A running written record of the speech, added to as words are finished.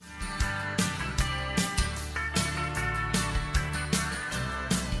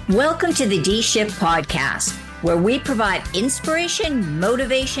Welcome to the D Shift Podcast, where we provide inspiration,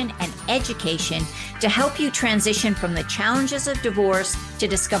 motivation, and education to help you transition from the challenges of divorce to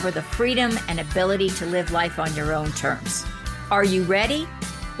discover the freedom and ability to live life on your own terms. Are you ready?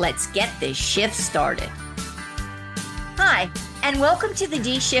 Let's get this shift started. Hi, and welcome to the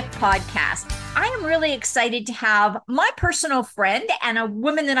D Shift Podcast. I am really excited to have my personal friend and a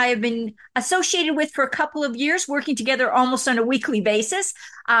woman that I have been associated with for a couple of years, working together almost on a weekly basis,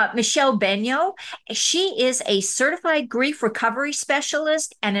 Michelle Benyo. She is a certified grief recovery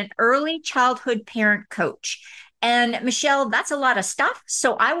specialist and an early childhood parent coach. And Michelle, that's a lot of stuff.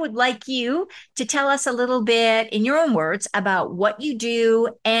 So I would like you to tell us a little bit in your own words about what you do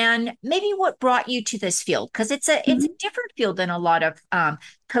and maybe what brought you to this field, because it's a different field than a lot of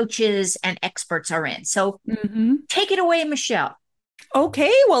coaches and experts are in. So take it away, Michelle.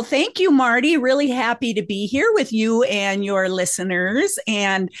 Okay, well, thank you, Marty. Really happy to be here with you and your listeners.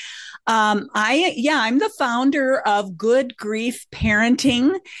 And I'm the founder of Good Grief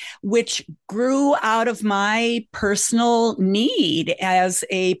Parenting, which grew out of my personal need as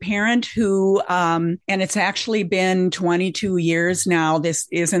a parent who, and it's actually been 22 years now. This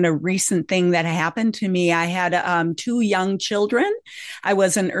isn't a recent thing that happened to me. I had two young children. I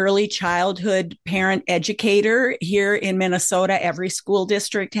was an early childhood parent educator here in Minnesota. Every school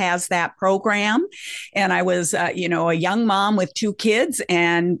district has that program. And I was, a young mom with two kids,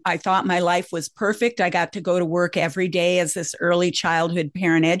 and I thought my life was perfect. I got to go to work every day as this early childhood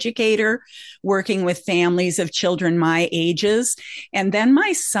parent educator, working with families of children my ages. And then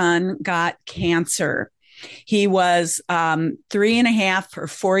my son got cancer. He was 3.5 or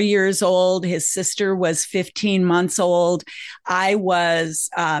 4 years old. His sister was 15 months old. I was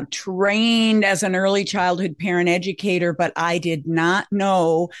trained as an early childhood parent educator, but I did not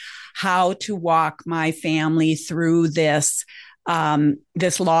know how to walk my family through this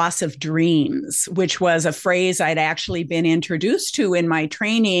loss of dreams, which was a phrase I'd actually been introduced to in my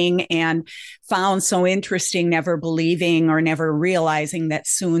training and found so interesting, never believing or never realizing that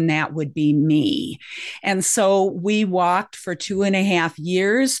soon that would be me. And so we walked for 2.5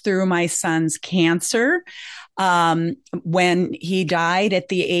 years through my son's cancer. When he died at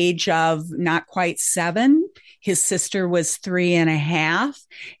the age of not quite 7, his sister was 3.5,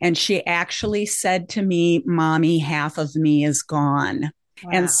 and she actually said to me, "Mommy, half of me is gone." Wow.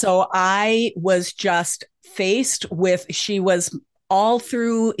 And so I was just faced with, she was all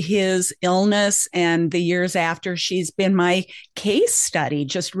through his illness and the years after, she's been my case study,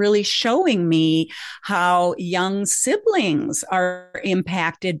 just really showing me how young siblings are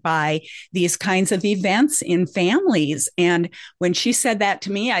impacted by these kinds of events in families. And when she said that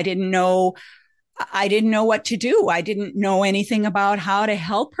to me, I didn't know what to do. I didn't know anything about how to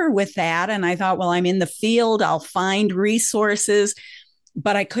help her with that. And I thought, well, I'm in the field, I'll find resources,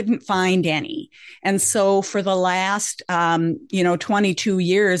 but I couldn't find any. And so for the last, 22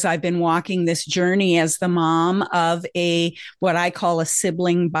 years, I've been walking this journey as the mom of what I call a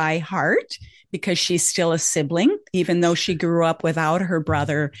sibling by heart, because she's still a sibling, even though she grew up without her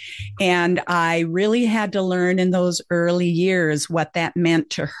brother. And I really had to learn in those early years what that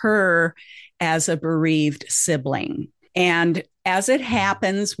meant to her as a bereaved sibling. And as it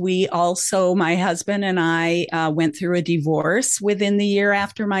happens, my husband and I went through a divorce within the year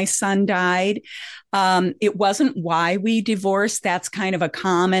after my son died. It wasn't why we divorced. That's kind of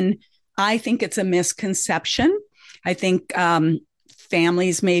I think it's a misconception. I think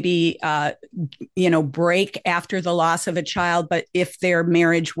families maybe, break after the loss of a child, but if their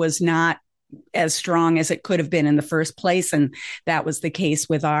marriage was not as strong as it could have been in the first place. And that was the case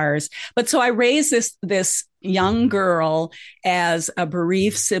with ours. But so I raised this young girl as a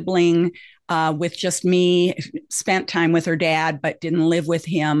bereaved sibling with just me, spent time with her dad, but didn't live with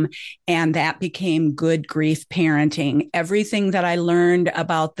him. And that became Good Grief Parenting. Everything that I learned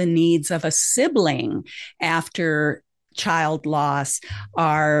about the needs of a sibling after child loss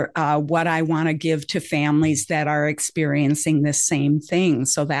are what I want to give to families that are experiencing this same thing.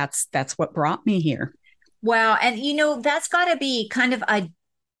 So that's what brought me here. Wow. And that's got to be kind of a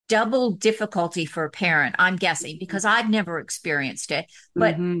double difficulty for a parent, I'm guessing, because I've never experienced it.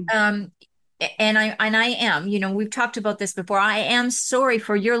 But and I am, we've talked about this before. I am sorry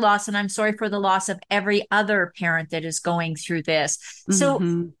for your loss, and I'm sorry for the loss of every other parent that is going through this. So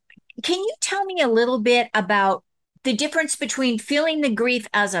can you tell me a little bit about the difference between feeling the grief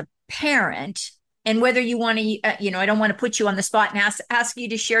as a parent and whether you want to, I don't want to put you on the spot and ask you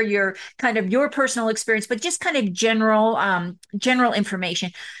to share your kind of your personal experience, but just kind of general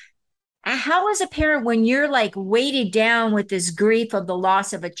information. how as a parent, when you're like weighted down with this grief of the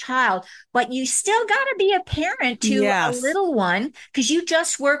loss of a child, but you still got to be a parent to a Yes, little one because you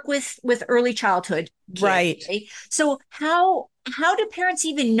just work with early childhood kids, right. right? So how do parents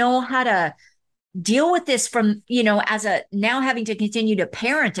even know how to deal with this from, as a now having to continue to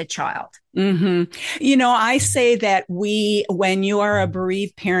parent a child? hmm I say that when you are a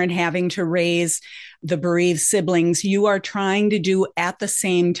bereaved parent having to raise the bereaved siblings, you are trying to do at the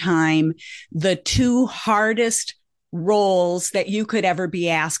same time the two hardest roles that you could ever be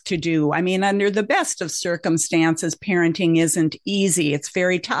asked to do. I mean, under the best of circumstances, parenting isn't easy. It's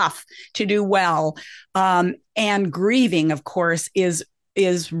very tough to do well. And grieving, of course, is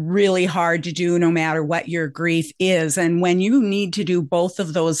really hard to do no matter what your grief is. And when you need to do both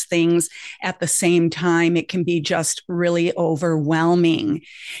of those things at the same time, it can be just really overwhelming.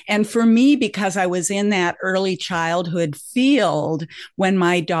 And for me, because I was in that early childhood field, when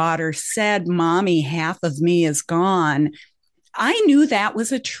my daughter said, Mommy, half of me is gone, I knew that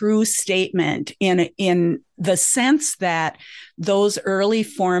was a true statement in the sense that those early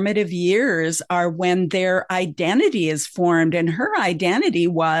formative years are when their identity is formed. And her identity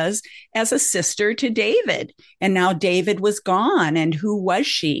was as a sister to David. And now David was gone. And who was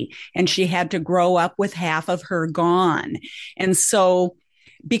she? And she had to grow up with half of her gone. And so,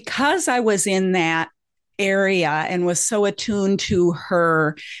 because I was in that area and was so attuned to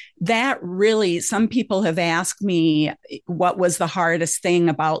her, that really, some people have asked me what was the hardest thing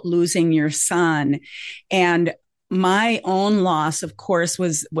about losing your son. And my own loss, of course,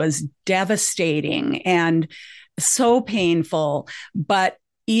 was devastating and so painful. But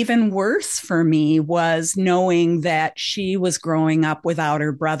even worse for me was knowing that she was growing up without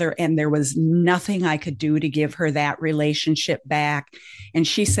her brother and there was nothing I could do to give her that relationship back. And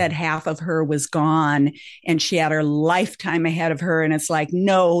she said half of her was gone and she had her lifetime ahead of her. And it's like,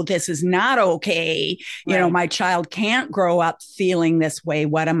 no, this is not okay. Right. My child can't grow up feeling this way.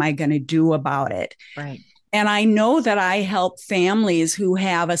 What am I going to do about it? Right. And I know that I help families who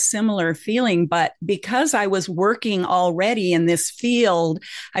have a similar feeling, but because I was working already in this field,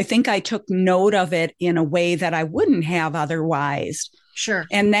 I think I took note of it in a way that I wouldn't have otherwise. Sure.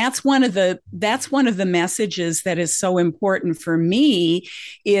 And that's one of the messages that is so important for me,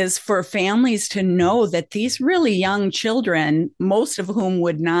 is for families to know that these really young children, most of whom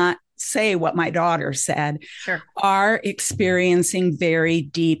would not say what my daughter said, Sure. are experiencing very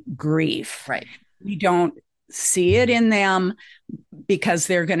deep grief. Right. We don't see it in them because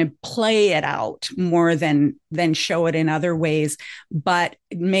they're going to play it out more than show it in other ways. But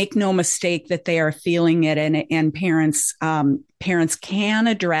make no mistake that they are feeling it, and parents can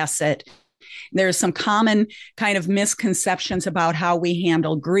address it. There's some common kind of misconceptions about how we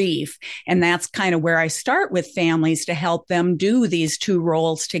handle grief. And that's kind of where I start with families, to help them do these two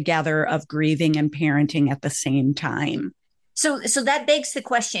roles together of grieving and parenting at the same time. So that begs the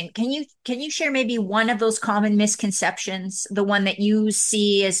question. Can you share maybe one of those common misconceptions, the one that you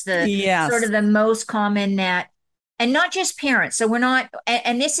see as the sort Yes. of the most common, that, and not just parents. So we're not,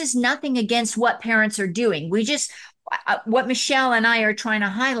 and this is nothing against what parents are doing. We just, what Michelle and I are trying to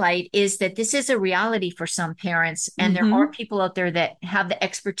highlight is that this is a reality for some parents, and there are Mm-hmm. people out there that have the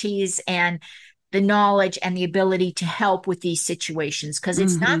expertise and the knowledge and the ability to help with these situations, because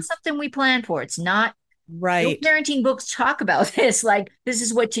it's Mm-hmm. not something we plan for. It's not. No Right. parenting books talk about this. Like, this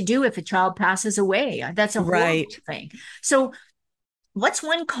is what to do if a child passes away. That's a horrible Right. thing. So, what's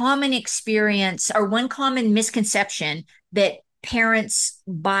one common experience or one common misconception that parents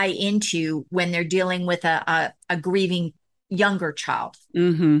buy into when they're dealing with a grieving younger child?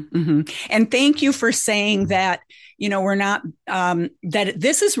 Mm-hmm, mm-hmm. And thank you for saying that, we're not, that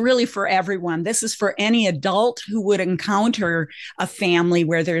this is really for everyone. This is for any adult who would encounter a family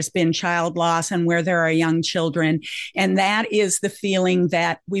where there's been child loss and where there are young children. And that is the feeling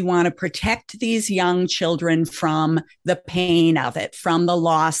that we want to protect these young children from the pain of it, from the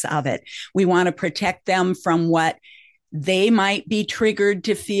loss of it. We want to protect them from what they might be triggered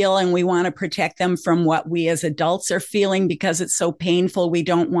to feel, and we want to protect them from what we as adults are feeling because it's so painful. We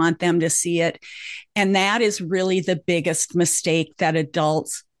don't want them to see it. And that is really the biggest mistake that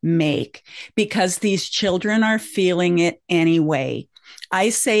adults make, because these children are feeling it anyway.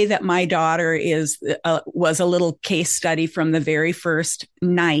 I say that my daughter was a little case study from the very first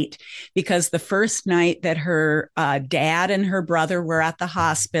night, because the first night that her dad and her brother were at the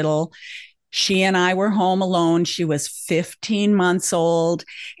hospital, she and I were home alone. She was 15 months old,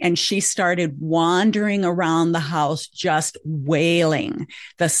 and she started wandering around the house just wailing.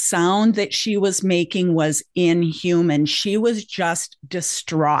 The sound that she was making was inhuman. She was just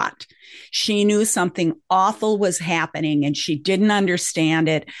distraught. She knew something awful was happening and she didn't understand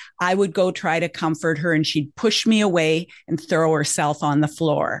it. I would go try to comfort her and she'd push me away and throw herself on the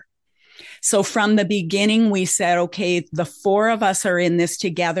floor. So from the beginning, we said, okay, the four of us are in this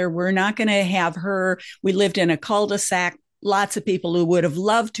together. We're not going to have her. We lived in a cul-de-sac. Lots of people who would have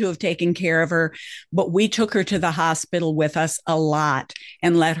loved to have taken care of her, but we took her to the hospital with us a lot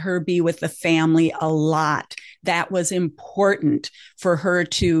and let her be with the family a lot. That was important for her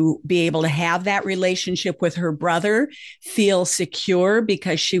to be able to have that relationship with her brother, feel secure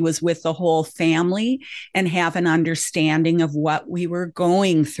because she was with the whole family, and have an understanding of what we were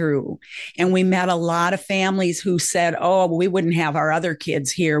going through. And we met a lot of families who said, oh, we wouldn't have our other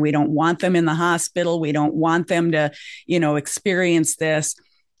kids here. We don't want them in the hospital. We don't want them to, experience this.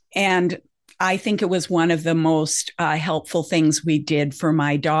 And I think it was one of the most helpful things we did for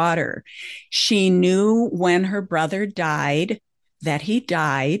my daughter. She knew when her brother died that he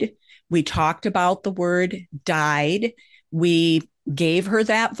died. We talked about the word died. We gave her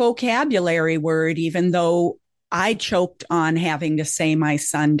that vocabulary word, even though I choked on having to say my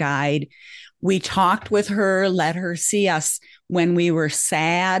son died. We talked with her, let her see us when we were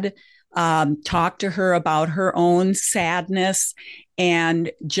sad, talked to her about her own sadness, and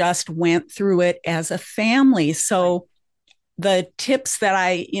just went through it as a family. So the tips that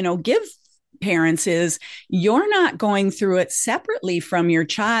I, give parents is you're not going through it separately from your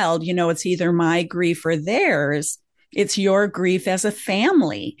child. It's either my grief or theirs. It's your grief as a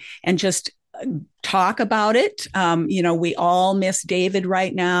family, and just talk about it. We all miss David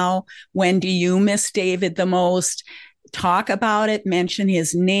right now. When do you miss David the most? Talk about it, mention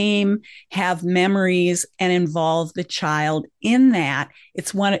his name, have memories, and involve the child in that.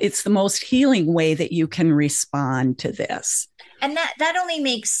 It's the most healing way that you can respond to this. And that only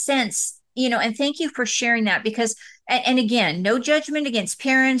makes sense, and thank you for sharing that, because, and again, no judgment against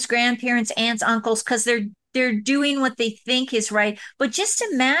parents, grandparents, aunts, uncles, because they're doing what they think is right. But just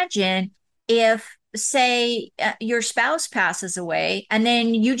imagine if, say, your spouse passes away and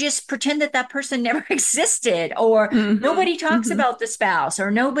then you just pretend that person never existed, or nobody talks about the spouse, or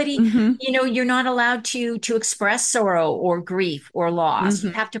nobody, you're not allowed to express sorrow or grief or loss.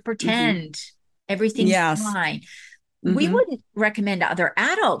 You have to pretend everything's fine. We wouldn't recommend other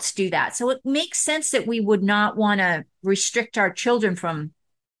adults do that. So it makes sense that we would not want to restrict our children from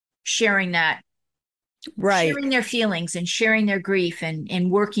sharing that, sharing their feelings and sharing their grief and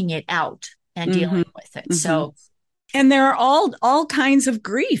working it out and dealing with it. So, and there are all kinds of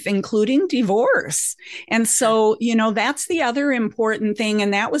grief, including divorce. And so, that's the other important thing.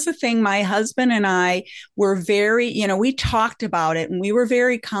 And that was the thing my husband and I were very, we talked about it, and we were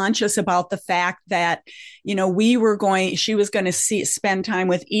very conscious about the fact that, she was going to spend time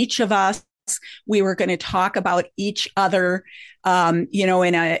with each of us. We were going to talk about each other, in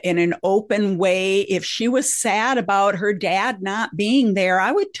an open way. If she was sad about her dad not being there,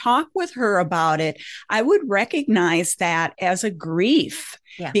 I would talk with her about it. I would recognize that as a grief,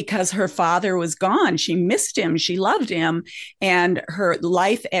 because her father was gone. She missed him. She loved him. And her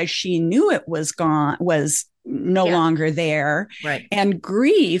life as she knew it was gone, was no longer there. Right. And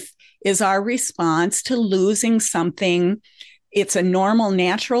grief is our response to losing something. It's a normal,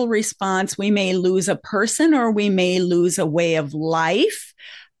 natural response. We may lose a person, or we may lose a way of life.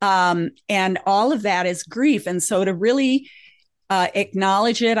 And all of that is grief. And so to really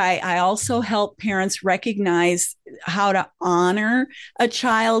acknowledge it, I also help parents recognize how to honor a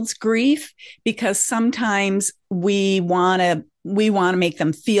child's grief, because sometimes we want to make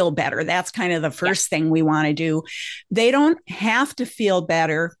them feel better. That's kind of the first thing we want to do. They don't have to feel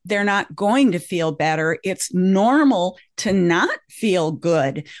better. They're not going to feel better. It's normal to not feel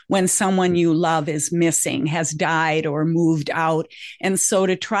good when someone you love is missing, has died, or moved out. And so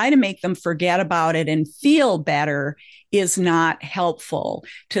to try to make them forget about it and feel better is not helpful.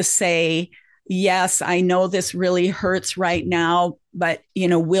 To say, yes, I know this really hurts right now, but,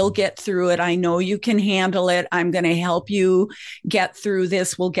 we'll get through it. I know you can handle it. I'm going to help you get through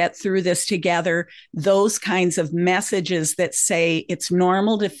this. We'll get through this together. Those kinds of messages that say it's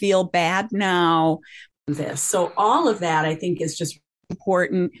normal to feel bad now. So all of that, I think, is just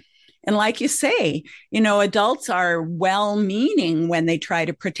important. And like you say, adults are well-meaning when they try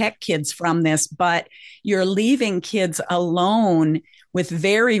to protect kids from this, but you're leaving kids alone with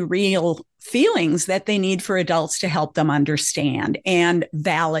very real feelings that they need for adults to help them understand and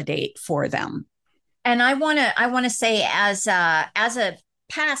validate for them. And I want to say, as a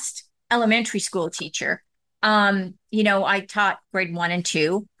past elementary school teacher, I taught grade 1 and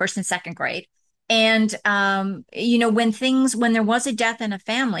 2, first and second grade. And when there was a death in a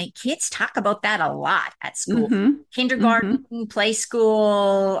family, kids talk about that a lot at school. Mm-hmm. Kindergarten, Mm-hmm. play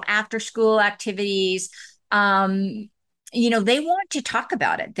school, after school activities. Um, they want to talk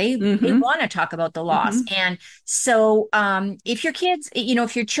about it. They Mm-hmm. want to talk about the loss. Mm-hmm. And so if your kids,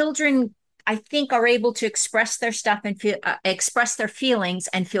 if your children, I think, are able to express their stuff and express their feelings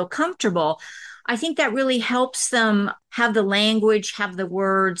and feel comfortable, I think that really helps them have the language, have the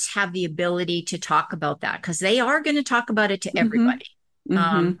words, have the ability to talk about that because they are going to talk about it to Mm-hmm. everybody.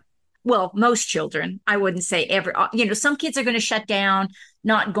 Mm-hmm. Well, most children, I wouldn't say some kids are going to shut down,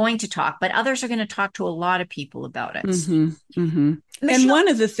 not going to talk, but others are going to talk to a lot of people about it. Mm-hmm. Mm-hmm. And Michelle, one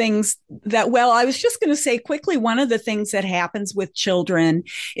of the things I was just going to say quickly, one of the things that happens with children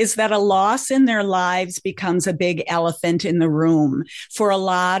is that a loss in their lives becomes a big elephant in the room for a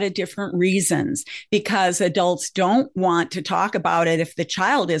lot of different reasons, because adults don't want to talk about it if the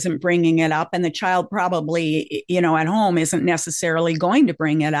child isn't bringing it up, and the child probably, at home isn't necessarily going to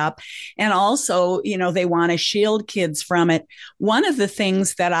bring it up. And also, they want to shield kids from it. One of the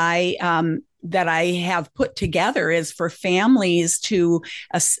things that I have put together is for families to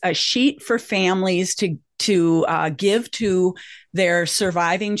a sheet for families to give to their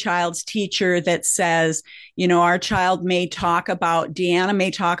surviving child's teacher that says, our child may talk about, Deanna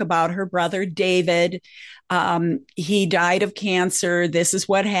may talk about her brother David. He died of cancer. This is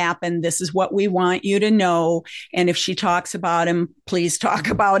what happened. This is what we want you to know. And if she talks about him, please talk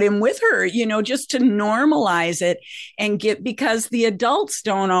about him with her, just to normalize it because the adults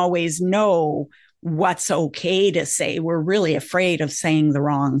don't always know what's okay to say. We're really afraid of saying the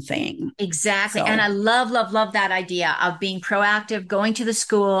wrong thing. exactly. And So, I love, love, love that idea of being proactive, going to the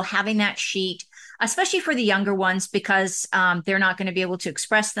school, having that sheet, especially for the younger ones, because they're not going to be able to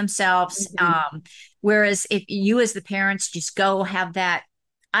express themselves. mm-hmm. Whereas if you, as the parents, just go have that,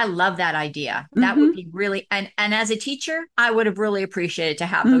 I love that idea. That would Mm-hmm. be really, and as a teacher, I would have really appreciated to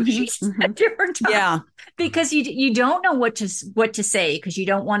have those Mm-hmm. sheets Mm-hmm. at different times Yeah, because you don't know what to say because you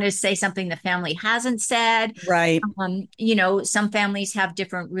don't want to say something the family hasn't said. right. Some families have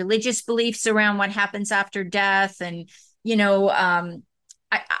different religious beliefs around what happens after death, and you know, um,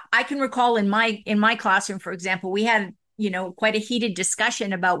 I can recall in my classroom, for example, we had quite a heated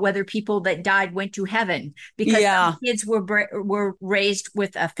discussion about whether people that died went to heaven because some Yeah. kids were raised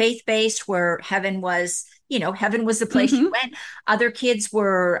with a faith base where heaven was the place you Mm-hmm. went. Other kids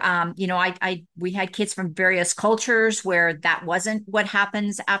were, I we had kids from various cultures where that wasn't what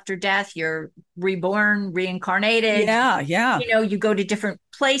happens after death. You're reborn, reincarnated. Yeah. Yeah. You go to different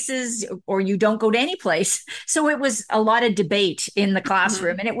places or you don't go to any place. So it was a lot of debate in the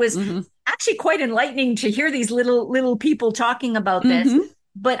classroom, and it was Mm-hmm. actually quite enlightening to hear these little people talking about this. Mm-hmm.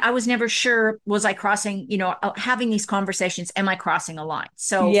 But I was never sure, was I crossing, having these conversations, am I crossing a line?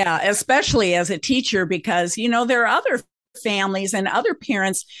 So Yeah, especially as a teacher, because, there are other families and other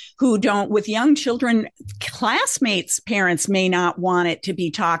parents who don't, with young children, classmates' parents may not want it to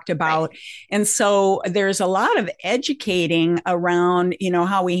be talked right. about. And so there's a lot of educating around,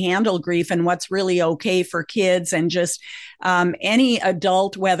 how we handle grief and what's really okay for kids, and just any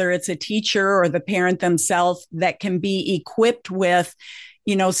adult, whether it's a teacher or the parent themselves, that can be equipped with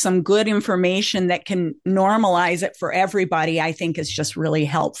some good information that can normalize it for everybody, I think is just really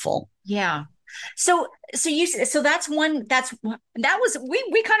helpful. Yeah. So that was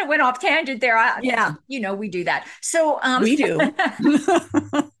we kind of went off tangent there. Yeah, We do that. So we do.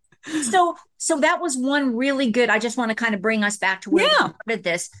 so that was one really good. I just want to kind of bring us back to where we Yeah. started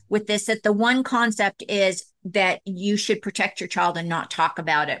this with this, that the one concept is that you should protect your child and not talk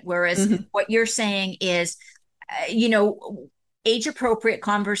about it. Whereas Mm-hmm. what you're saying is, age appropriate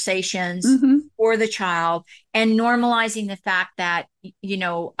conversations Mm-hmm. for the child and normalizing the fact that,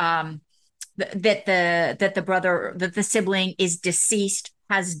 that the sibling is deceased,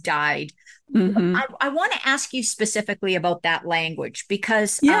 has died. Mm-hmm. I want to ask you specifically about that language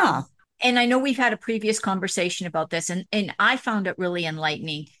because, Yeah. and I know we've had a previous conversation about this, and I found it really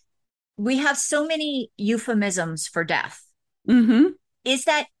enlightening. We have so many euphemisms for death. Mm-hmm. Is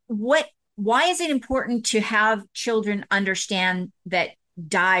that why is it important to have children understand that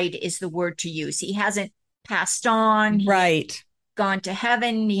died is the word to use? He hasn't passed on. He Right. gone to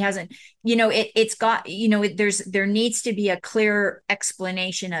heaven. He hasn't, it's got, there needs to be a clear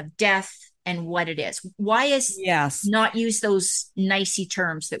explanation of death and what it is. Why is Yes. not use those nicey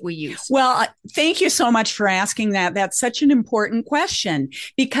terms that we use? Well, thank you so much for asking that. That's such an important question,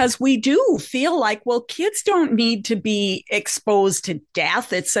 because we do feel like, well, kids don't need to be exposed to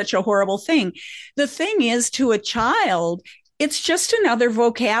death. It's such a horrible thing. The thing is, to a child, It's just another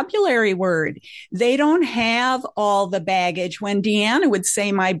vocabulary word. They don't have all the baggage. When Deanna would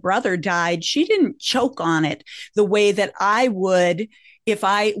say my brother died, she didn't choke on it the way that I would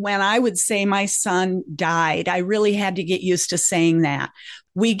when I would say my son died. I really had to get used to saying that.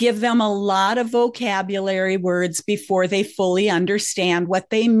 We give them a lot of vocabulary words before they fully understand what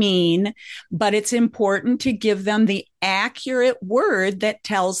they mean, but it's important to give them the accurate word that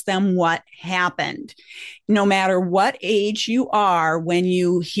tells them what happened. No matter what age you are, when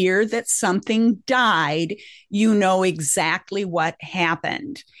you hear that something died, you know exactly what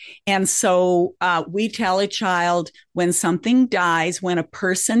happened. And so we tell a child when something dies, when a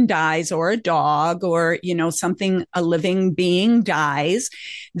person dies or a dog or, something, a living being dies,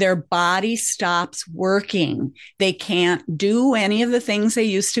 their body stops working. They can't do any of the things they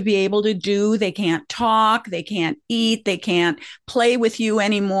used to be able to do. They can't talk. They can't eat. They can't play with you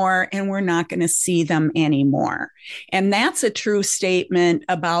anymore. And we're not going to see them anymore. And that's a true statement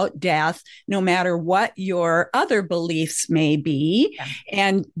about death, no matter what your other beliefs may be. Yeah.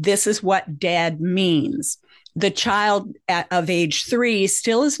 And this is what dead means. The child of age 3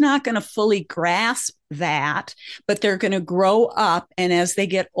 still is not going to fully grasp that, but they're going to grow up. And as they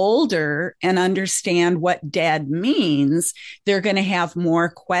get older and understand what dead means, they're going to have more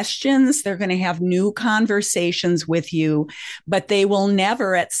questions. They're going to have new conversations with you, but they will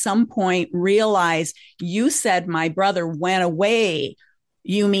never at some point realize, you said my brother went away.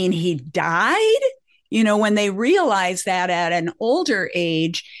 You mean he died? When they realize that at an older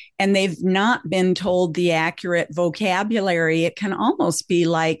age and they've not been told the accurate vocabulary, it can almost be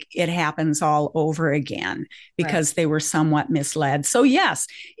like it happens all over again because they were somewhat misled. So yes,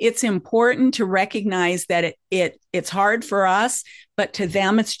 it's important to recognize that it's hard for us, but to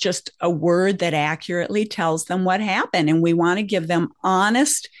them, it's just a word that accurately tells them what happened. And we want to give them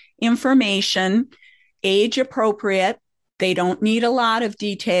honest information, age appropriate. They don't need a lot of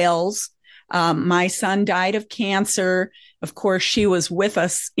details. My son died of cancer. Of course, she was with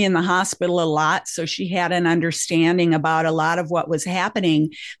us in the hospital a lot, so she had an understanding about a lot of what was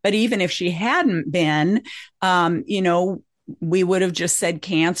happening. But even if she hadn't been, we would have just said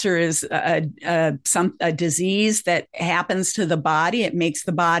cancer is a disease that happens to the body. It makes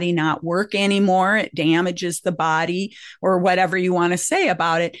the body not work anymore. It damages the body, or whatever you want to say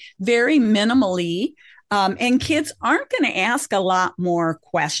about it, very minimally. And kids aren't going to ask a lot more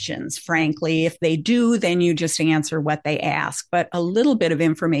questions, frankly. If they do, then you just answer what they ask. But a little bit of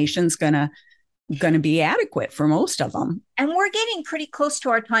information is going to be adequate for most of them. And we're getting pretty close to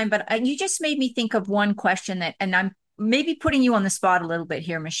our time, but you just made me think of one question and I'm maybe putting you on the spot a little bit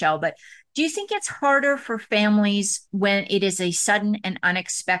here, Michelle, but do you think it's harder for families when it is a sudden and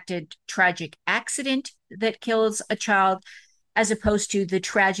unexpected tragic accident that kills a child, as opposed to the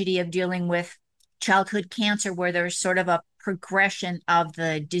tragedy of dealing with childhood cancer, where there's sort of a progression of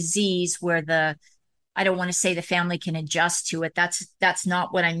the disease where I don't want to say the family can adjust to it. That's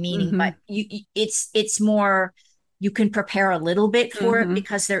not what I'm meaning, but it's more, you can prepare a little bit for it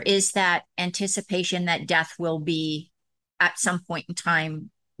because there is that anticipation that death will be at some point in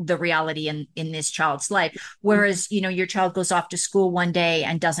time the reality in this child's life. Whereas, your child goes off to school one day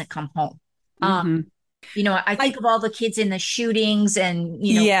and doesn't come home. I think of all the kids in the shootings and,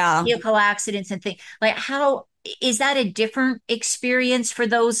 vehicle accidents and things. Like, how is that a different experience for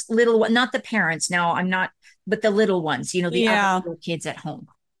those little, not the parents? No, I'm not, but the little ones, the other little kids at home.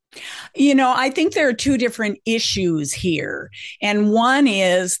 I think there are two different issues here. And one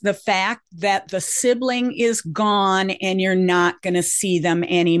is the fact that the sibling is gone and you're not going to see them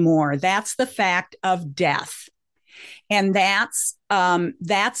anymore. That's the fact of death. And that's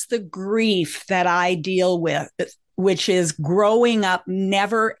the grief that I deal with, which is growing up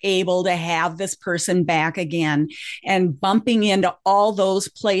never able to have this person back again and bumping into all those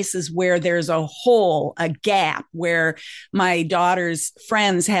places where there's a hole, a gap, where my daughter's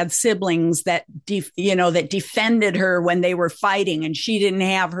friends had siblings that defended her when they were fighting and she didn't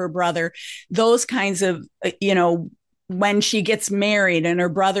have her brother. Those kinds of, when she gets married and her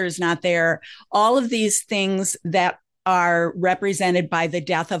brother's not there, all of these things that are represented by the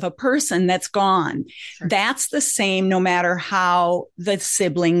death of a person that's gone. Sure. That's the same no matter how the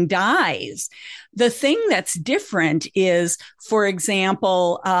sibling dies. The thing that's different is, for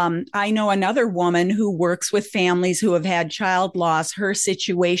example, I know another woman who works with families who have had child loss. Her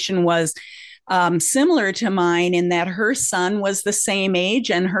situation was similar to mine in that her son was the same age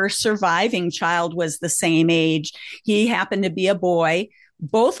and her surviving child was the same age. He happened to be a boy.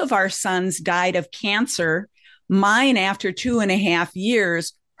 Both of our sons died of cancer. Mine after 2.5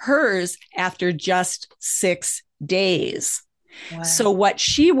 years, hers after just 6 days. Wow. So what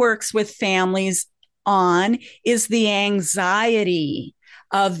she works with families on is the anxiety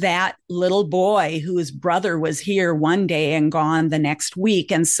of that little boy whose brother was here one day and gone the next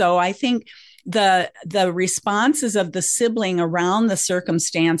week. And so I think the responses of the sibling around the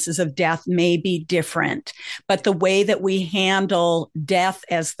circumstances of death may be different, but the way that we handle death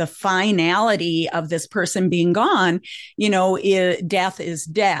as the finality of this person being gone, death is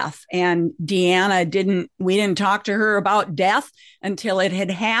death. And we didn't talk to her about death until it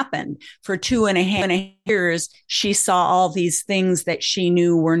had happened. For 2.5 years, she saw all these things that she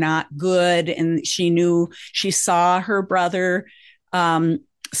knew were not good. And she saw her brother,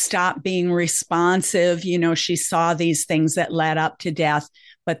 stop being responsive. She saw these things that led up to death,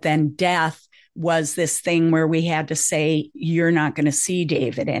 but then death was this thing where we had to say, you're not going to see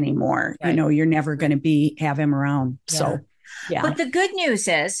David anymore. Right. You're never going to have him around. Yeah. So, yeah. But the good news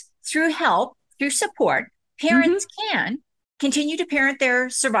is through help, through support, parents can continue to parent their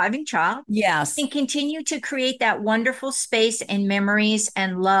surviving child. Yes. And continue to create that wonderful space and memories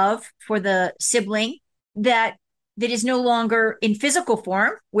and love for the sibling that is no longer in physical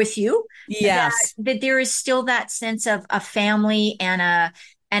form with you. Yes. That there is still that sense of a family and a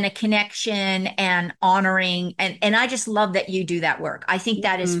connection and honoring. And I just love that you do that work. I think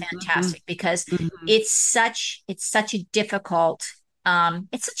that is fantastic because it's such a difficult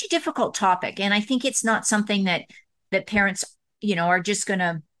topic. And I think it's not something that parents, are just going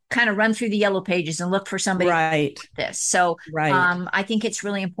to kind of run through the yellow pages and look for somebody right. like this. So I think it's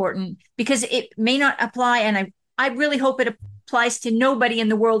really important because it may not apply. And I really hope it applies to nobody in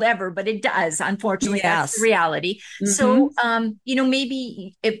the world ever, but it does. Unfortunately, That's the reality. So,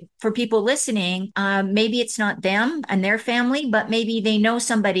 maybe for people listening, maybe it's not them and their family, but maybe they know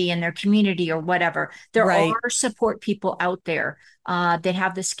somebody in their community or whatever. There are support people out there that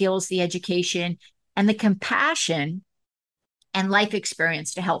have the skills, the education, and the compassion and life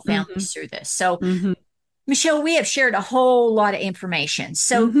experience to help families through this. So, Michelle, we have shared a whole lot of information.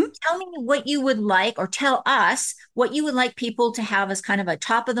 So tell me what you would like, or tell us what you would like people to have as kind of a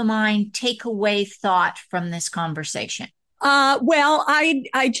top of the mind takeaway thought from this conversation. Well,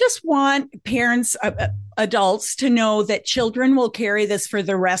 I just want parents, adults to know that children will carry this for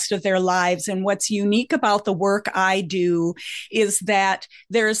the rest of their lives. And what's unique about the work I do is that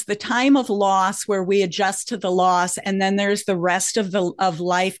there's the time of loss where we adjust to the loss. And then there's the rest of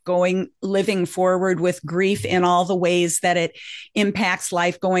life living forward with grief in all the ways that it impacts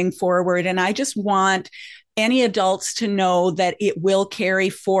life going forward. And I just want any adults to know that it will carry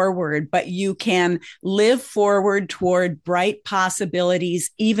forward, but you can live forward toward bright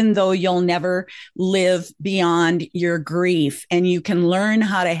possibilities, even though you'll never live beyond your grief. And you can learn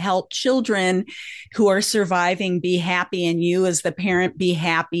how to help children who are surviving be happy, and you as the parent be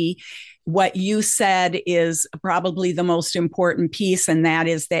happy. What you said is probably the most important piece, and that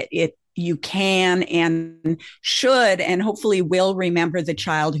is that you can and should and hopefully will remember the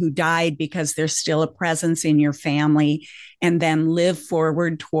child who died, because there's still a presence in your family, and then live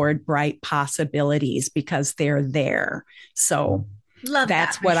forward toward bright possibilities because they're there. So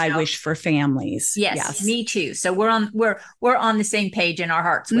that's what I wish for families. Yes, me too. So we're on the same page in our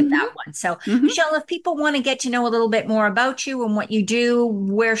hearts with that one. So Michelle, if people want to get to know a little bit more about you and what you do,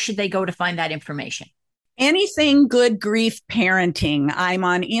 where should they go to find that information? Anything Good Grief Parenting. I'm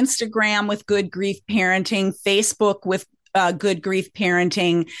on Instagram with Good Grief Parenting, Facebook with Good Grief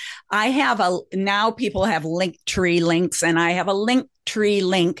Parenting. Now people have Linktree links, and I have a Linktree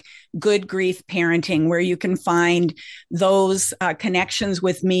link, Good Grief Parenting, where you can find those connections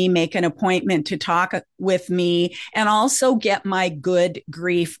with me, make an appointment to talk with me, and also get my Good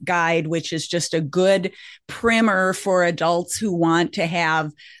Grief Guide, which is just a good primer for adults who want to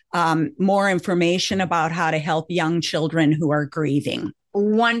have more information about how to help young children who are grieving.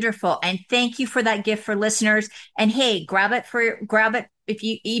 Wonderful. And thank you for that gift for listeners. And hey, grab it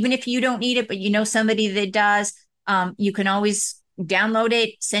even if you don't need it, but you know somebody that does, you can always download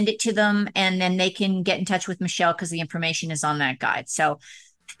it, send it to them, and then they can get in touch with Michelle because the information is on that guide. So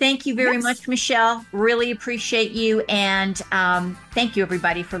thank you very much, Michelle. Really appreciate you. And thank you,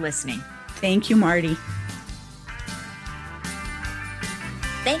 everybody, for listening. Thank you, Marty.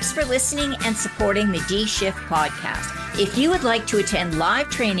 Thanks for listening and supporting the D-Shift podcast. If you would like to attend live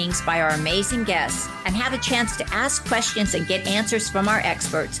trainings by our amazing guests and have a chance to ask questions and get answers from our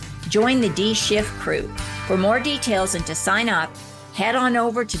experts, join the D-Shift crew. For more details and to sign up, head on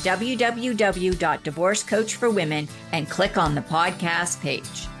over to www.divorcecoachforwomen and click on the podcast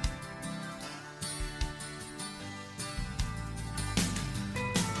page.